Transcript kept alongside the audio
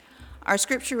Our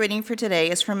scripture reading for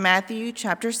today is from Matthew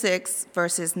chapter 6,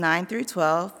 verses 9 through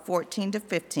 12, 14 to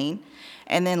 15,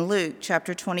 and then Luke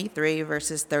chapter 23,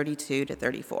 verses 32 to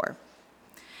 34.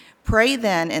 Pray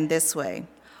then in this way: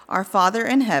 Our Father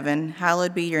in heaven,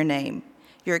 hallowed be your name.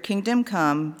 Your kingdom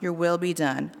come, your will be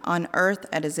done, on earth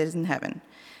as it is in heaven.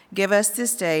 Give us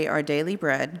this day our daily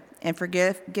bread, and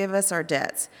forgive us our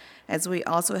debts, as we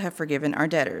also have forgiven our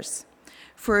debtors.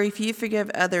 For if you forgive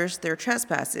others their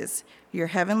trespasses, your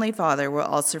heavenly Father will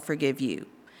also forgive you.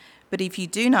 But if you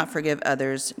do not forgive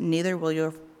others, neither will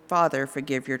your Father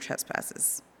forgive your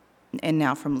trespasses. And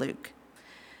now from Luke.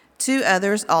 2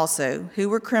 others also, who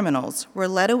were criminals, were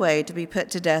led away to be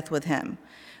put to death with him.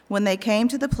 When they came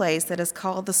to the place that is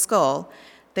called the Skull,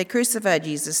 they crucified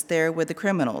Jesus there with the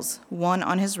criminals, one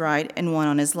on his right and one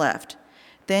on his left.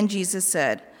 Then Jesus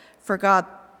said,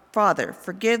 Father,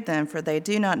 forgive them, for they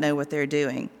do not know what they are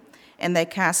doing. And they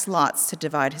cast lots to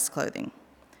divide his clothing.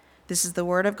 This is the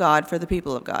word of God for the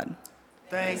people of God.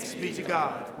 Thanks be to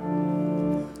God.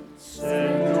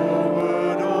 Send your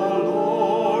word, O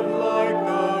Lord, like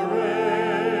the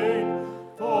rain,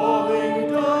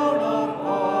 falling down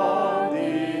upon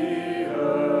the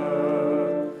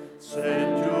earth.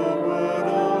 Send your word,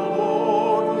 O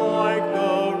Lord, like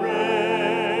the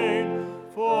rain,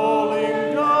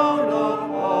 falling down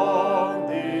upon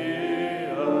the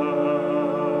earth.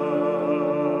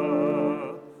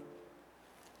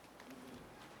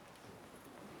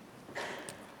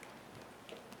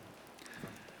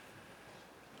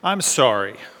 I'm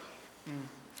sorry.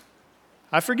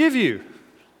 I forgive you.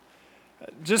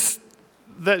 Just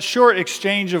that short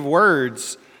exchange of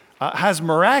words has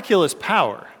miraculous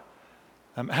power.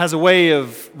 Has a way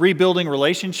of rebuilding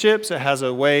relationships. It has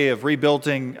a way of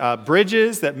rebuilding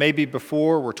bridges that maybe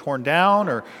before were torn down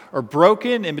or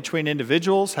broken in between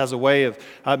individuals. Has a way of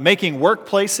making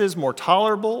workplaces more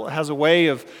tolerable. It has a way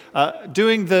of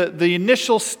doing the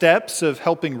initial steps of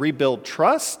helping rebuild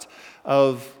trust,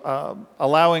 of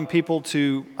allowing people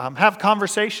to have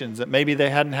conversations that maybe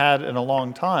they hadn't had in a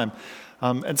long time.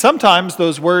 And sometimes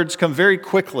those words come very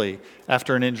quickly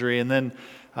after an injury, and then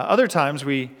other times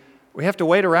we have to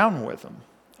wait around with them.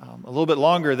 A little bit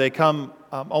longer, they come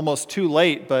almost too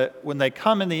late, but when they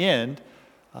come in the end,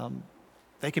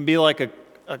 they can be like a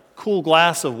cool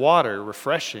glass of water,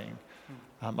 refreshing.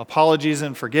 Apologies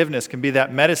and forgiveness can be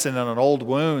that medicine on an old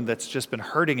wound that's just been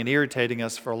hurting and irritating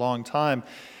us for a long time.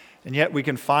 And yet we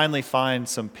can finally find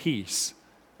some peace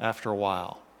after a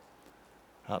while.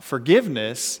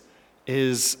 Forgiveness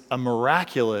is a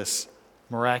miraculous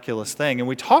thing. And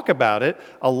we talk about it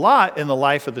a lot in the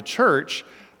life of the church.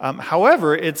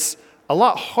 However, it's a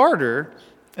lot harder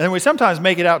than we sometimes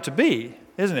make it out to be,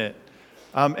 isn't it?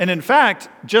 And in fact,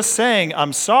 just saying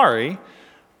I'm sorry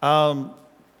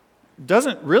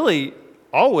doesn't really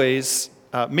always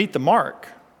meet the mark.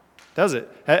 Does it?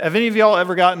 Have any of y'all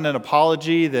ever gotten an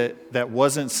apology that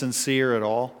wasn't sincere at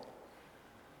all?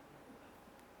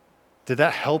 Did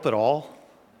that help at all?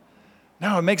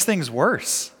 No, it makes things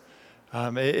worse.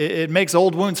 It makes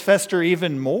old wounds fester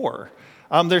even more.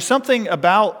 There's something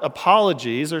about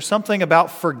apologies or something about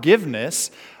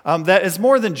forgiveness that is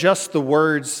more than just the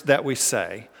words that we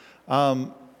say.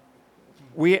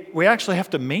 We actually have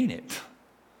to mean it.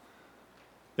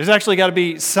 There's actually got to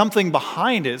be something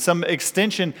behind it, some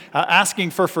extension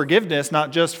asking for forgiveness,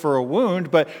 not just for a wound,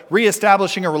 but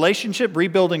reestablishing a relationship,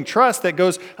 rebuilding trust that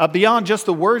goes beyond just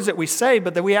the words that we say,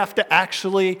 but that we have to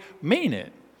actually mean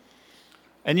it.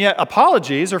 And yet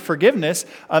apologies or forgiveness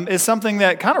is something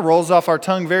that kind of rolls off our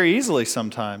tongue very easily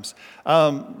sometimes.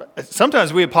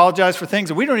 Sometimes we apologize for things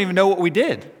and we don't even know what we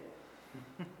did.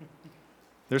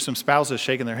 There's some spouses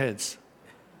shaking their heads.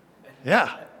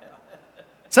 Yeah.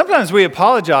 Sometimes we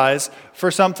apologize for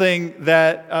something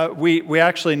that we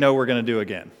actually know we're going to do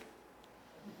again.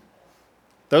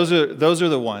 Those are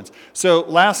the ones. So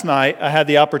last night I had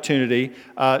the opportunity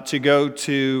to go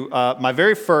to my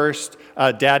very first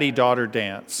daddy-daughter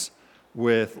dance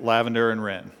with Lavender and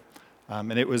Wren,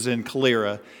 and it was in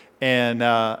Calera. And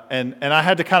I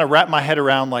had to kind of wrap my head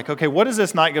around like, okay, what is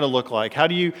this night going to look like? How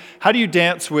do you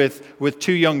dance with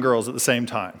two young girls at the same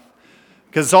time?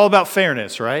 Because it's all about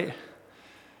fairness, right?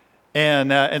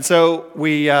 And so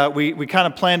we kind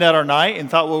of planned out our night and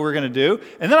thought what we were going to do.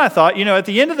 And then I thought, at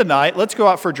the end of the night, let's go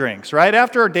out for drinks, right?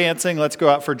 After our dancing, let's go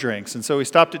out for drinks. And so we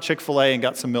stopped at Chick-fil-A and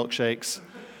got some milkshakes.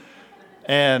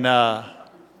 And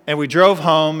we drove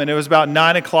home, and it was about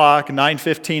 9 o'clock,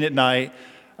 9:15 at night.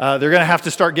 They're going to have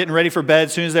to start getting ready for bed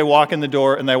as soon as they walk in the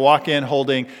door, and they walk in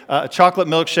holding a chocolate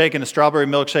milkshake and a strawberry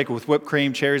milkshake with whipped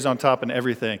cream, cherries on top, and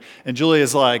everything. And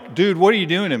Julia's like, dude, what are you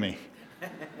doing to me?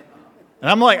 And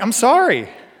I'm like, I'm sorry.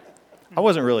 I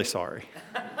wasn't really sorry.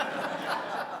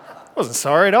 wasn't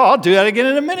sorry at all. I'll do that again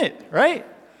in a minute, right?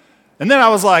 And then I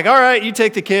was like, all right, you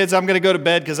take the kids. I'm going to go to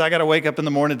bed because I got to wake up in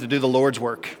the morning to do the Lord's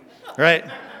work, right?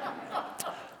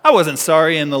 I wasn't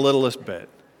sorry in the littlest bit.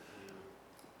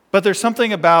 But there's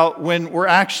something about when we're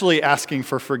actually asking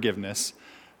for forgiveness,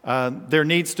 there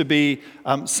needs to be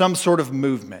some sort of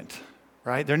movement,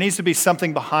 right? There needs to be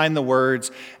something behind the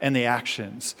words and the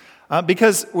actions.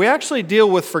 Because we actually deal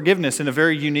with forgiveness in a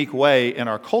very unique way in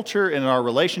our culture, in our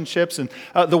relationships, and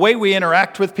the way we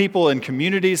interact with people in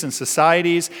communities and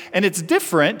societies. And it's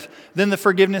different than the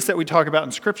forgiveness that we talk about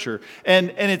in Scripture.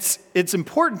 And it's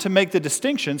important to make the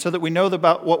distinction so that we know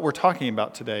about what we're talking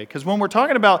about today. Because when we're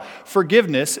talking about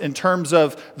forgiveness in terms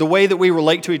of the way that we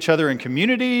relate to each other in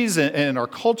communities and in our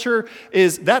culture,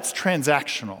 that's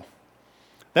transactional.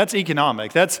 That's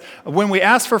economic. That's when we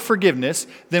ask for forgiveness,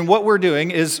 then what we're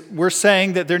doing is we're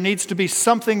saying that there needs to be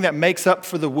something that makes up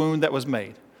for the wound that was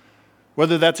made.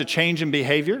 Whether that's a change in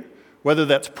behavior, whether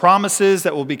that's promises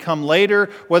that will become later,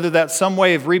 whether that's some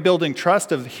way of rebuilding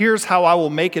trust of here's how I will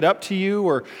make it up to you,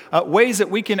 or ways that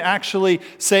we can actually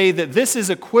say that this is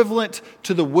equivalent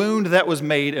to the wound that was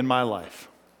made in my life.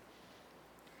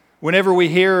 Whenever we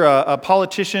hear a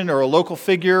politician or a local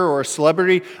figure or a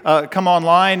celebrity come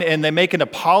online and they make an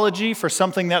apology for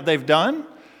something that they've done,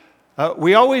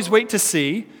 we always wait to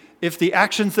see if the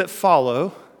actions that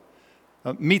follow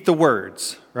meet the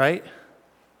words, right?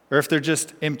 Or if they're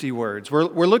just empty words. We're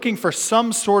looking for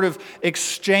some sort of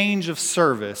exchange of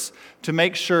service to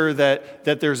make sure that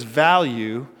there's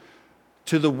value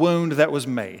to the wound that was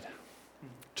made,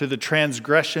 to the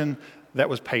transgression that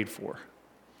was paid for.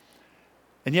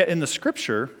 And yet in the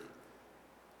Scripture,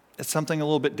 it's something a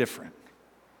little bit different.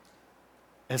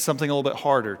 It's something a little bit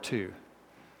harder too.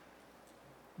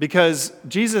 Because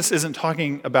Jesus isn't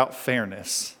talking about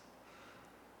fairness.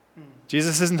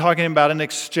 Jesus isn't talking about an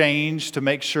exchange to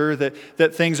make sure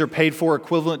that things are paid for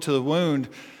equivalent to the wound.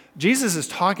 Jesus is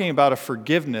talking about a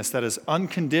forgiveness that is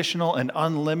unconditional and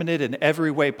unlimited in every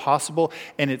way possible,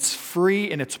 and it's free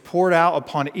and it's poured out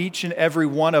upon each and every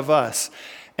one of us.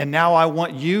 And now I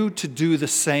want you to do the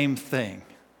same thing.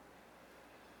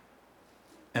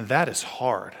 And that is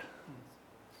hard.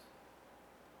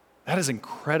 That is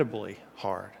incredibly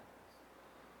hard.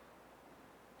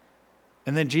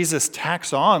 And then Jesus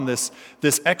tacks on this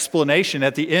explanation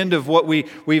at the end of what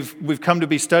we've come to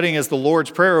be studying as the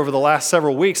Lord's Prayer over the last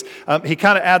several weeks. He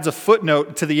kind of adds a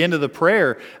footnote to the end of the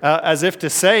prayer as if to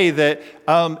say that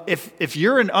if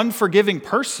you're an unforgiving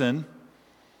person,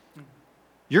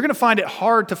 you're going to find it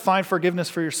hard to find forgiveness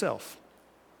for yourself.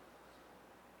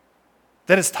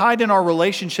 That is tied in our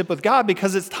relationship with God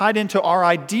because it's tied into our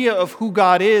idea of who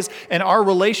God is and our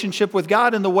relationship with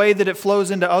God and the way that it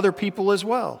flows into other people as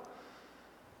well.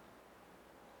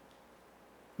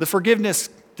 The forgiveness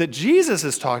that Jesus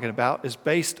is talking about is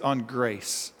based on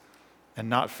grace and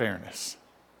not fairness.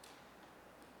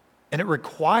 And it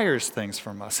requires things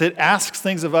from us. It asks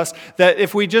things of us that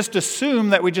if we just assume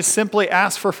that we just simply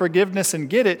ask for forgiveness and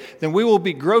get it, then we will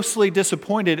be grossly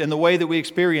disappointed in the way that we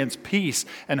experience peace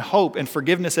and hope and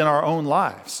forgiveness in our own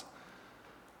lives.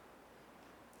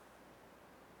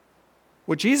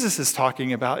 What Jesus is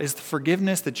talking about is the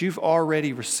forgiveness that you've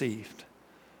already received.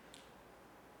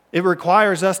 It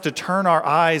requires us to turn our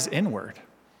eyes inward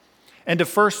and to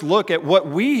first look at what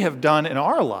we have done in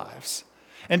our lives.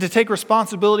 And to take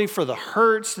responsibility for the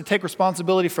hurts, to take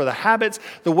responsibility for the habits,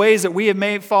 the ways that we have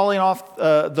made falling off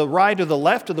the right or the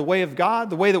left of the way of God,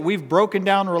 the way that we've broken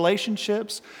down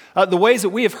relationships, the ways that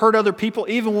we have hurt other people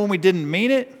even when we didn't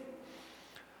mean it.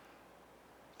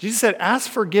 Jesus said, ask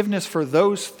forgiveness for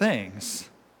those things.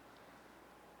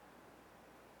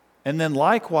 And then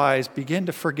likewise begin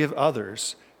to forgive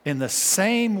others in the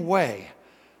same way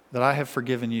that I have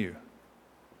forgiven you.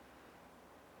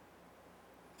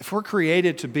 If we're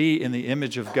created to be in the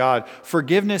image of God,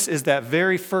 forgiveness is that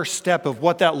very first step of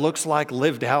what that looks like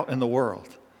lived out in the world.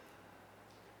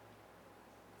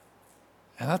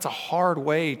 And that's a hard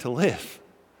way to live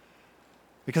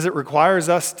because it requires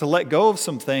us to let go of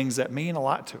some things that mean a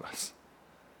lot to us.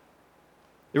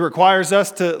 It requires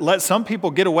us to let some people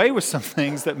get away with some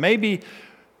things that maybe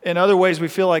in other ways we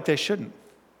feel like they shouldn't.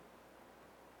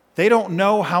 They don't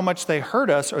know how much they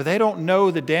hurt us, or they don't know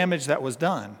the damage that was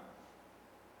done.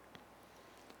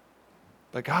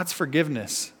 But God's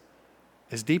forgiveness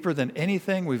is deeper than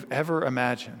anything we've ever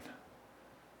imagined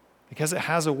because it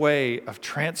has a way of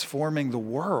transforming the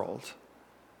world,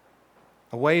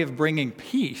 a way of bringing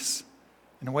peace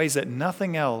in ways that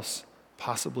nothing else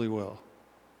possibly will.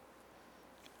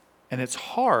 And it's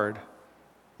hard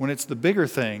when it's the bigger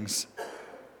things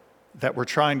that we're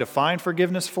trying to find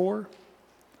forgiveness for,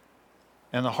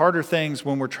 and the harder things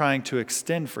when we're trying to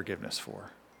extend forgiveness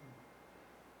for.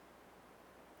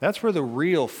 That's where the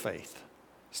real faith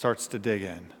starts to dig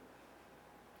in,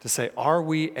 to say, are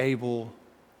we able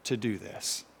to do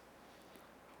this?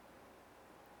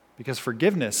 Because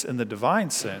forgiveness in the divine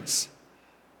sense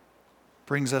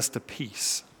brings us to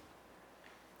peace.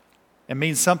 It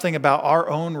means something about our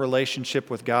own relationship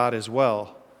with God as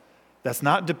well that's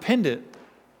not dependent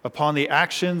upon the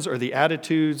actions or the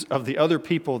attitudes of the other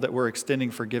people that we're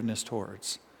extending forgiveness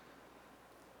towards.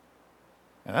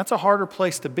 And that's a harder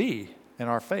place to be in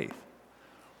our faith.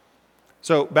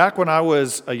 So back when I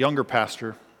was a younger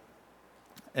pastor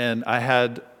and I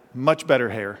had much better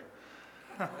hair,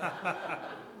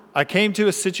 I came to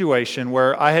a situation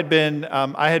where I had been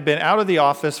out of the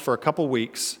office for a couple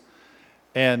weeks,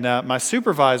 and my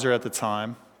supervisor at the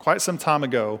time, quite some time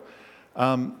ago,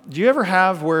 do you ever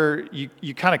have where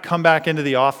you kind of come back into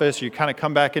the office, you kind of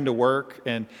come back into work,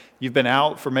 and you've been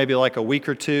out for maybe like a week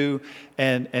or two,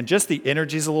 and just the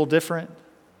energy's a little different?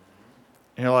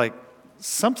 And you're like,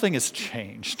 something has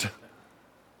changed.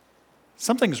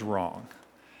 Something's wrong.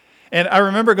 And I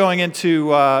remember going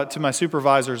into to my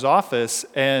supervisor's office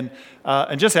and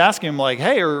just asking him, like,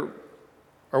 hey, are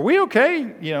we okay?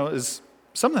 Is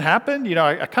something happened?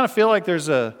 I kind of feel like there's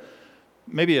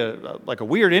maybe a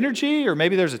weird energy, or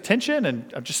maybe there's a tension,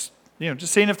 and I'm just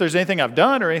seeing if there's anything I've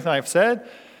done or anything I've said.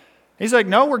 He's like,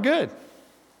 no, we're good.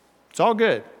 It's all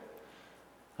good.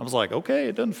 I was like, okay,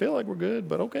 it doesn't feel like we're good,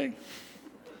 but okay.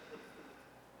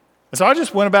 And so I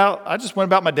just went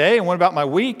about my day and went about my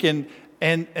week, and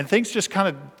things just kind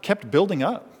of kept building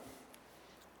up.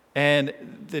 And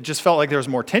it just felt like there was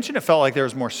more tension. It felt like there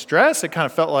was more stress. It kind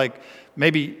of felt like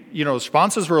maybe,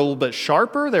 responses were a little bit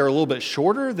sharper. They were a little bit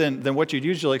shorter than what you'd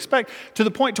usually expect, to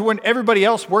the point to when everybody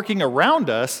else working around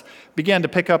us began to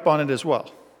pick up on it as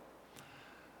well.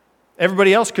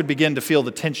 Everybody else could begin to feel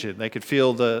the tension. They could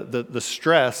feel the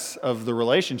stress of the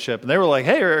relationship. And they were like,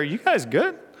 hey, are you guys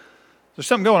good? Is there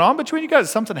something going on between you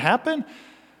guys? Something happened?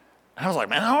 And I was like,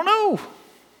 man, I don't know.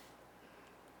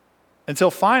 Until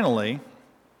finally,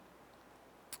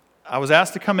 I was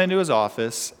asked to come into his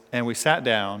office, and we sat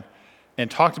down and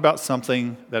talked about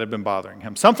something that had been bothering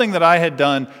him, something that I had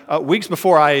done weeks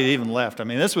before I had even left. I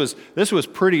mean, this was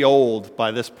pretty old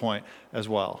by this point as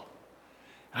well.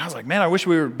 And I was like, man, I wish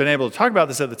we had been able to talk about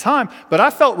this at the time, but I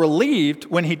felt relieved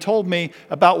when he told me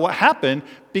about what happened,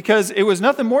 because it was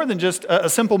nothing more than just a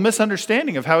simple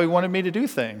misunderstanding of how he wanted me to do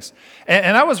things.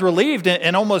 And I was relieved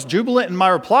and almost jubilant in my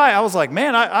reply. I was like,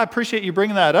 man, I appreciate you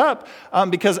bringing that up,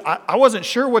 because I wasn't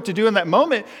sure what to do in that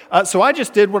moment, so I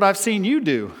just did what I've seen you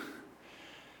do.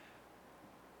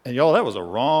 And y'all, that was a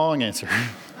wrong answer.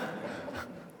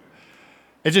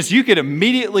 It's just, you could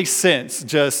immediately sense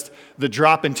just the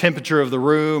drop in temperature of the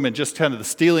room, and just kind of the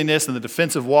steeliness and the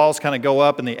defensive walls kind of go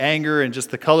up, and the anger and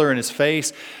just the color in his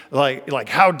face. Like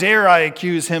how dare I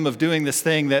accuse him of doing this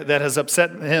thing that has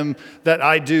upset him, that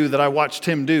I watched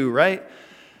him do, right?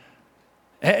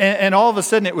 And all of a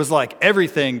sudden it was like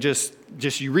everything just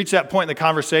you reach that point in the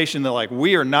conversation that, like,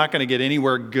 we are not going to get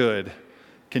anywhere good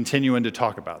continuing to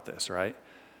talk about this, right?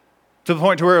 To the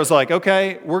point to where it was like,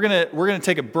 okay, we're gonna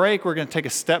take a break. We're gonna take a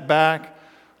step back.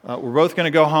 We're both gonna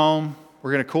go home.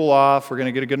 We're gonna cool off. We're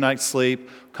gonna get a good night's sleep.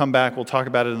 Come back. We'll talk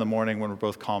about it in the morning when we're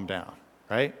both calmed down,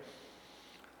 right?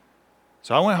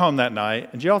 So I went home that night,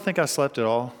 and do y'all think I slept at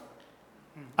all?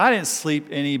 I didn't sleep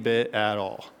any bit at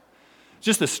all.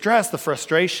 Just the stress, the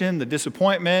frustration, the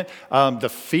disappointment, the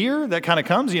fear that kind of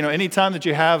comes, anytime that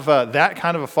you have that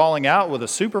kind of a falling out with a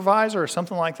supervisor or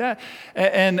something like that.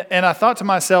 And I thought to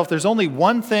myself, there's only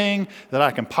one thing that I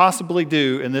can possibly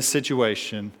do in this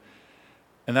situation,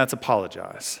 and that's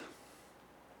apologize.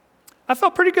 I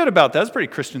felt pretty good about that. That's a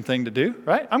pretty Christian thing to do,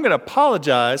 right? I'm going to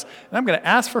apologize, and I'm going to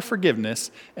ask for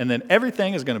forgiveness, and then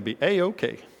everything is going to be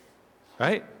A-okay,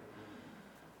 right?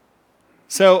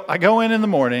 So I go in the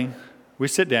morning. We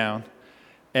sit down,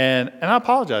 and I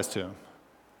apologize to him.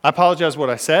 I apologize what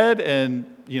I said, and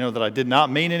that I did not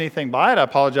mean anything by it. I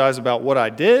apologize about what I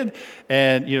did,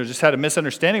 and just had a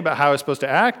misunderstanding about how I was supposed to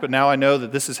act. But now I know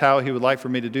that this is how he would like for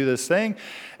me to do this thing,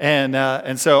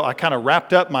 and so I kind of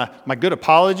wrapped up my good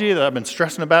apology that I've been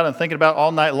stressing about and thinking about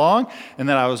all night long. And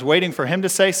then I was waiting for him to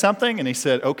say something, and he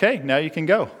said, "Okay, now you can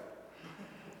go."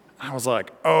 I was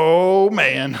like, "Oh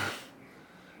man,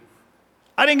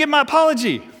 I didn't get my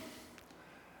apology."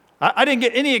 I didn't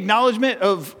get any acknowledgement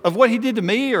of what he did to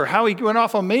me, or how he went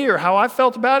off on me, or how I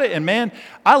felt about it. And man,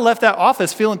 I left that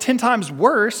office feeling 10 times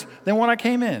worse than when I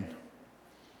came in.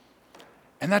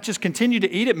 And that just continued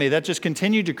to eat at me. That just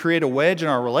continued to create a wedge in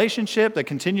our relationship. That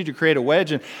continued to create a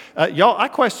wedge. And y'all, I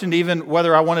questioned even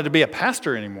whether I wanted to be a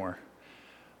pastor anymore.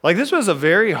 Like, this was a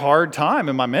very hard time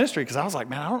in my ministry because I was like,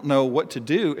 man, I don't know what to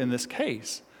do in this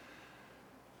case.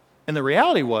 And the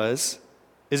reality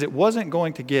is it wasn't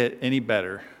going to get any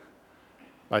better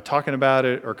by talking about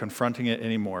it or confronting it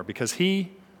anymore because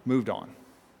he moved on.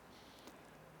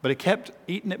 But it kept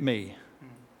eating at me.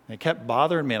 And it kept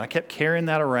bothering me, and I kept carrying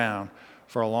that around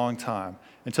for a long time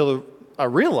until I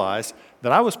realized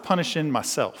that I was punishing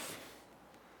myself,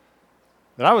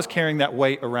 that I was carrying that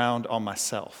weight around on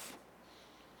myself.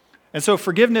 And so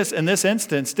forgiveness in this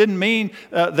instance didn't mean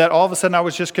that all of a sudden I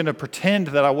was just going to pretend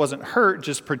that I wasn't hurt,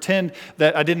 just pretend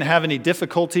that I didn't have any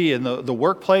difficulty in the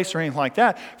workplace or anything like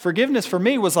that. Forgiveness for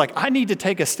me was like, I need to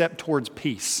take a step towards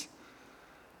peace.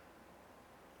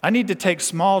 I need to take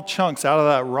small chunks out of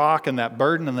that rock and that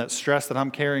burden and that stress that I'm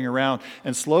carrying around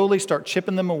and slowly start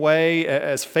chipping them away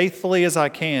as faithfully as I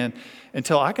can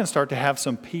until I can start to have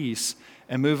some peace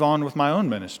and move on with my own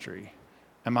ministry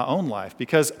and my own life.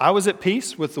 Because I was at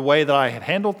peace with the way that I had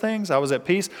handled things. I was at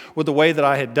peace with the way that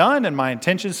I had done and my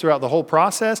intentions throughout the whole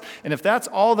process. And if that's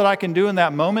all that I can do in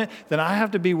that moment, then I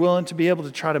have to be willing to be able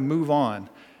to try to move on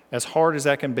as hard as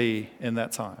that can be in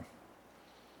that time.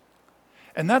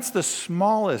 And that's the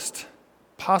smallest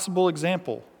possible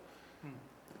example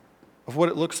of what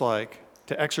it looks like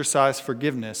to exercise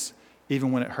forgiveness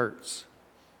even when it hurts.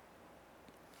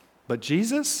 But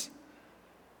Jesus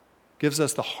gives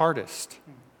us the hardest,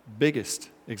 biggest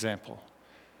example.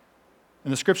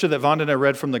 In the scripture that Vonda and I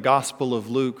read from the Gospel of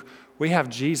Luke, we have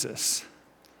Jesus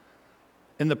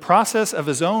in the process of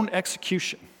his own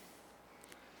execution,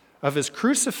 of his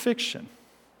crucifixion,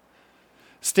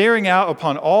 staring out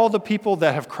upon all the people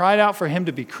that have cried out for him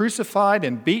to be crucified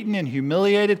and beaten and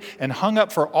humiliated and hung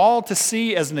up for all to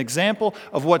see as an example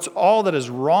of what's all that is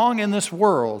wrong in this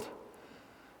world.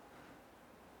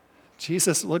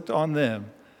 Jesus looked on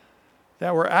them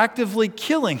that were actively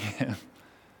killing him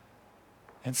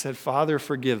and said, Father,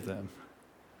 forgive them,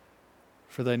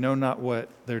 for they know not what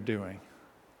they're doing.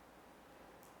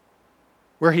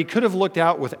 Where he could have looked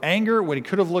out with anger, when he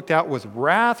could have looked out with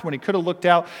wrath, when he could have looked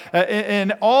out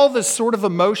in all the sort of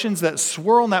emotions that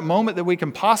swirl in that moment that we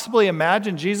can possibly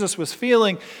imagine Jesus was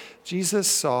feeling, Jesus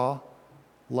saw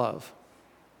love.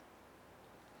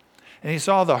 And he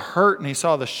saw the hurt, and he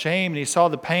saw the shame, and he saw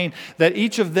the pain that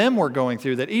each of them were going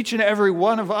through, that each and every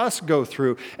one of us go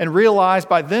through, and realized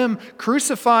by them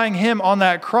crucifying him on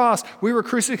that cross, we were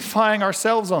crucifying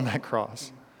ourselves on that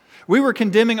cross. We were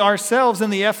condemning ourselves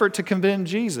in the effort to condemn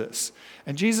Jesus.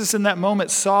 And Jesus in that moment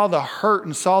saw the hurt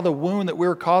and saw the wound that we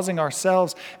were causing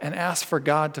ourselves and asked for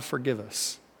God to forgive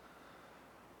us.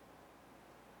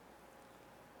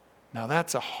 Now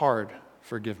that's a hard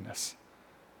forgiveness.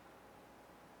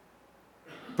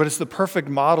 But it's the perfect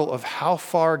model of how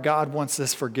far God wants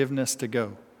this forgiveness to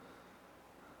go.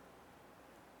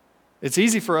 It's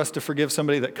easy for us to forgive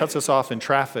somebody that cuts us off in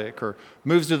traffic or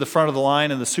moves to the front of the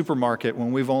line in the supermarket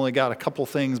when we've only got a couple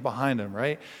things behind them,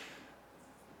 right?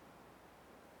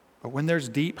 But when there's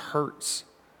deep hurts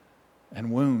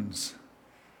and wounds,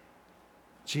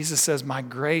 Jesus says, my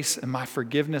grace and my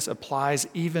forgiveness applies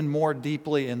even more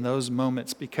deeply in those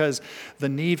moments because the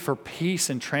need for peace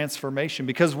and transformation.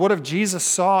 Because what if Jesus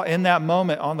saw in that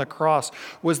moment on the cross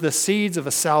was the seeds of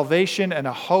a salvation and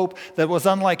a hope that was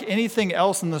unlike anything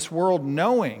else in this world,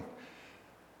 knowing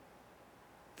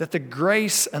that the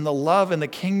grace and the love and the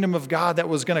kingdom of God that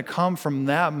was going to come from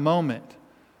that moment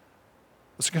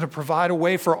was going to provide a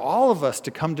way for all of us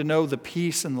to come to know the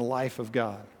peace and the life of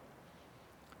God,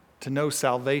 to know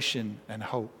salvation and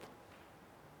hope.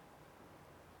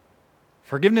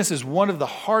 Forgiveness is one of the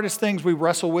hardest things we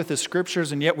wrestle with as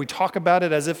scriptures, and yet we talk about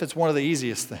it as if it's one of the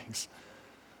easiest things.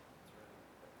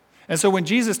 And so when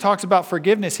Jesus talks about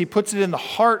forgiveness, he puts it in the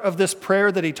heart of this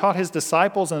prayer that he taught his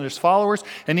disciples and his followers,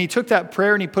 and he took that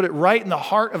prayer and he put it right in the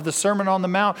heart of the Sermon on the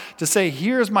Mount to say,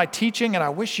 here's my teaching, and I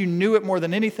wish you knew it more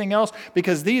than anything else,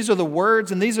 because these are the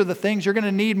words and these are the things you're going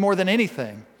to need more than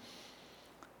anything.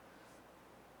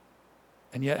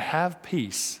 And yet have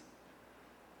peace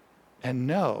and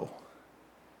know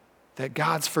that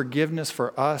God's forgiveness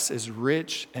for us is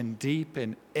rich and deep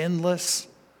and endless.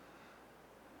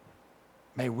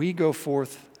 May we go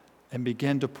forth and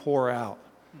begin to pour out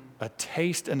a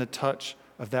taste and a touch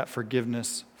of that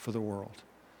forgiveness for the world.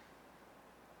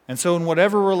 And so in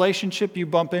whatever relationship you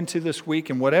bump into this week,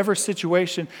 in whatever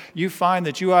situation you find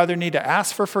that you either need to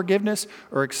ask for forgiveness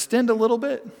or extend a little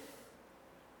bit,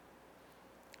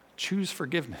 choose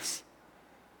forgiveness.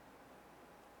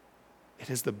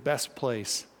 It is the best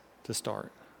place to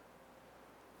start.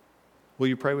 Will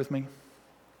you pray with me?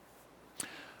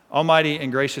 Almighty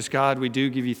and gracious God, we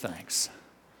do give you thanks.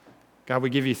 God,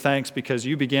 we give you thanks because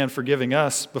you began forgiving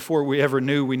us before we ever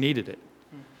knew we needed it.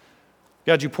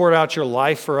 God, you poured out your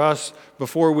life for us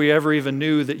before we ever even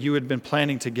knew that you had been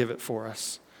planning to give it for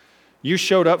us. You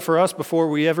showed up for us before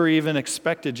we ever even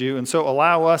expected you, and so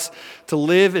allow us to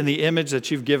live in the image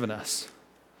that you've given us,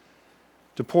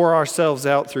 to pour ourselves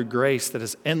out through grace that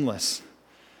is endless,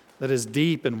 that is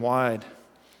deep and wide,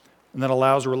 and that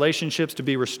allows relationships to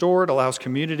be restored, allows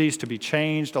communities to be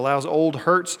changed, allows old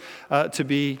hurts to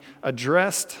be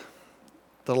addressed,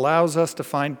 that allows us to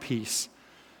find peace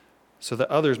so that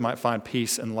others might find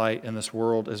peace and light in this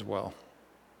world as well.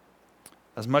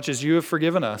 As much as you have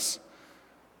forgiven us,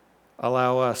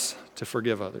 allow us to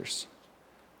forgive others.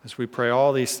 As we pray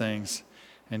all these things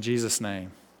in Jesus'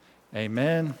 name,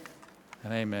 amen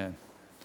and amen.